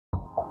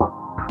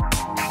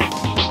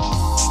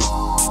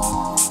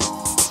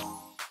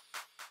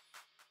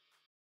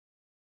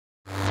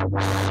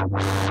In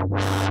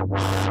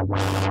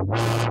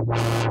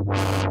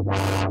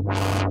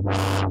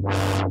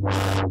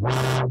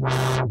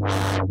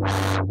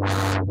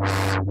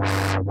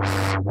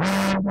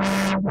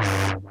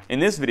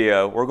this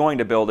video, we're going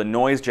to build a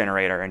noise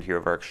generator into your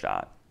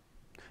Werkstatt.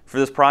 For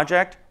this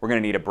project, we're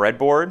going to need a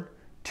breadboard,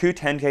 two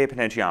 10K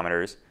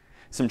potentiometers,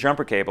 some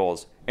jumper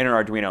cables, and an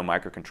Arduino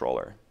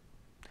microcontroller.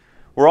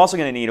 We're also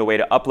going to need a way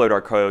to upload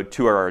our code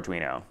to our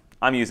Arduino.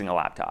 I'm using a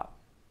laptop.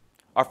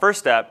 Our first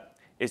step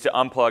is to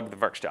unplug the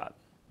Werkstatt.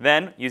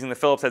 Then, using the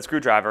Phillips head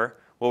screwdriver,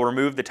 we'll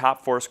remove the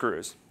top 4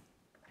 screws.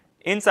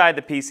 Inside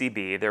the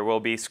PCB, there will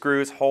be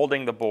screws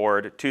holding the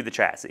board to the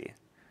chassis.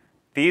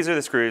 These are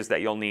the screws that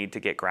you'll need to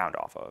get ground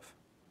off of.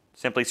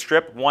 Simply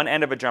strip one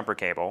end of a jumper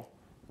cable,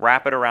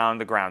 wrap it around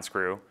the ground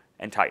screw,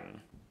 and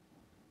tighten.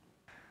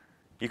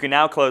 You can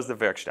now close the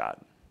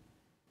Werkstatt.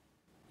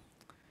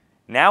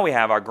 Now we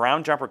have our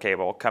ground jumper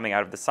cable coming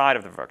out of the side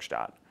of the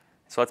Werkstatt.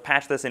 So let's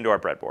patch this into our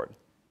breadboard.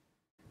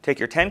 Take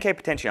your 10K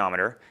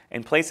potentiometer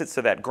and place it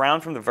so that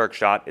ground from the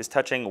Werkstatt is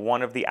touching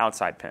one of the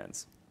outside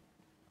pins.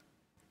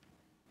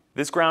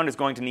 This ground is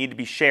going to need to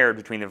be shared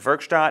between the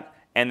Werkstatt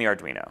and the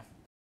Arduino.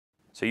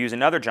 So use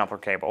another jumper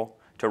cable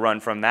to run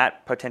from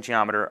that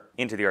potentiometer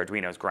into the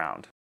Arduino's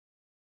ground.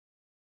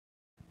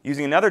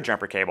 Using another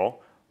jumper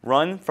cable,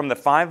 run from the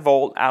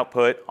 5-volt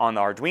output on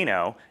the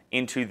Arduino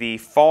into the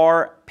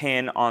far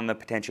pin on the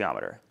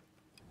potentiometer.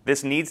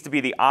 This needs to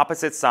be the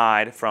opposite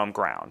side from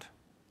ground.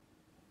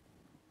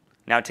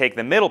 Now take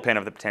the middle pin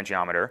of the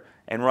potentiometer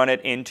and run it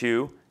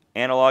into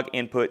analog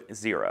input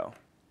 0.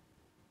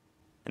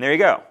 And there you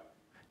go.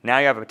 Now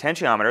you have a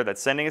potentiometer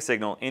that's sending a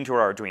signal into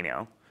our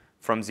Arduino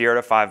from 0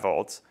 to 5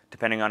 volts,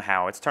 depending on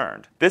how it's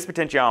turned. This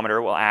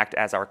potentiometer will act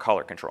as our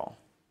color control.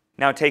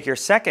 Now take your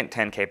second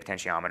 10K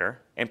potentiometer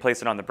and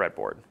place it on the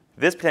breadboard.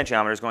 This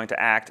potentiometer is going to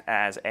act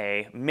as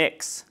a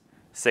mix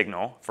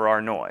signal for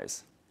our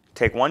noise.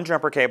 Take one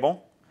jumper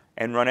cable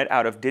and run it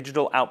out of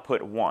digital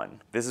output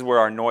 1. This is where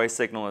our noise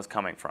signal is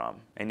coming from.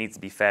 It needs to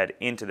be fed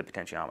into the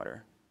potentiometer.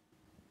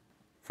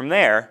 From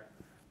there,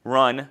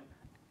 run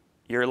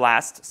your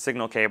last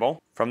signal cable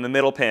from the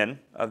middle pin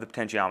of the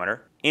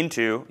potentiometer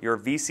into your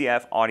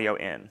VCF audio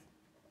in.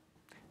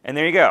 And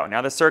there you go.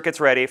 Now the circuit's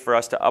ready for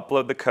us to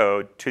upload the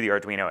code to the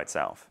Arduino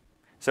itself.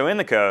 So in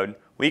the code,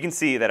 we can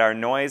see that our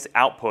noise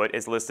output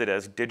is listed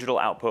as digital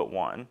output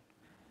 1,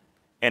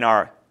 and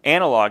our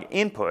analog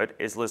input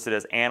is listed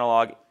as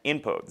analog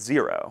input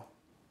 0.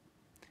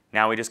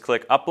 Now we just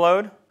click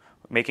upload,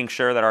 making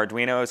sure that our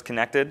Arduino is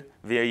connected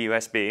via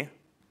USB,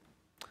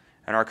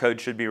 and our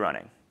code should be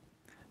running.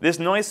 This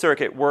noise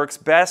circuit works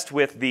best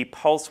with the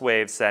pulse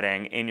wave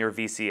setting in your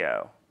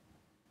VCO.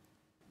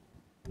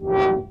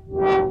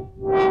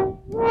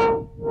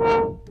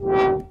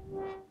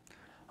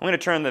 I'm going to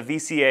turn the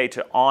VCA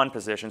to on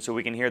position so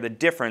we can hear the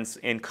difference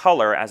in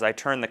color as I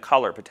turn the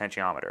color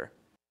potentiometer.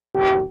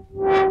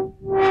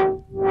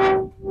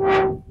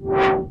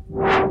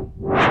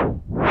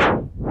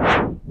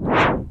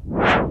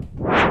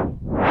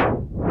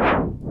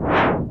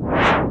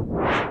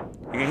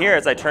 You can hear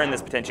as I turn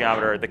this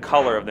potentiometer the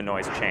color of the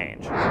noise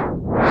change.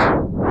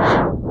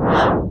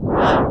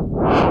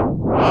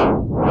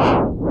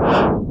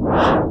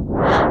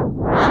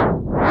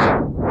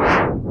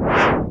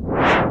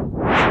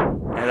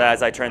 And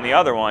as I turn the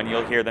other one,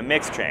 you'll hear the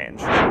mix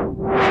change.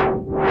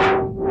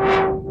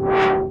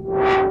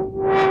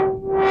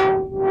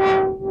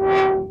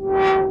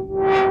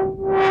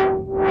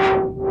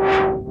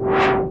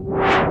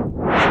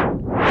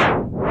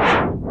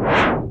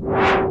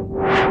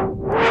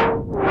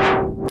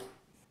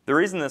 The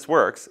reason this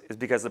works is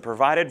because the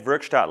provided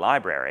Werkstatt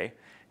library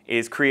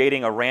is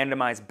creating a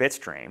randomized bit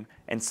stream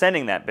and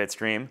sending that bit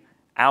stream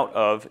out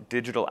of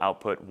digital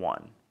output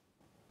 1.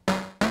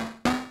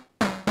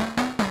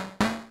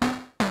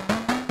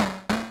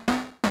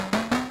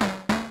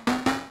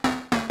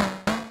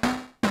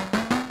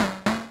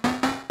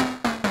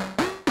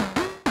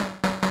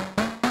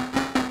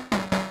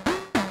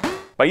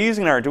 By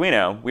using an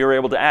Arduino, we were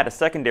able to add a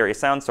secondary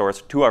sound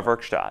source to our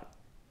Werkstatt.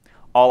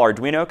 All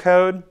Arduino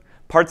code,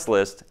 parts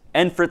list,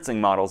 and fritzing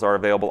models are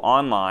available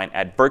online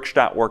at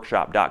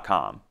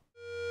werkstattworkshop.com.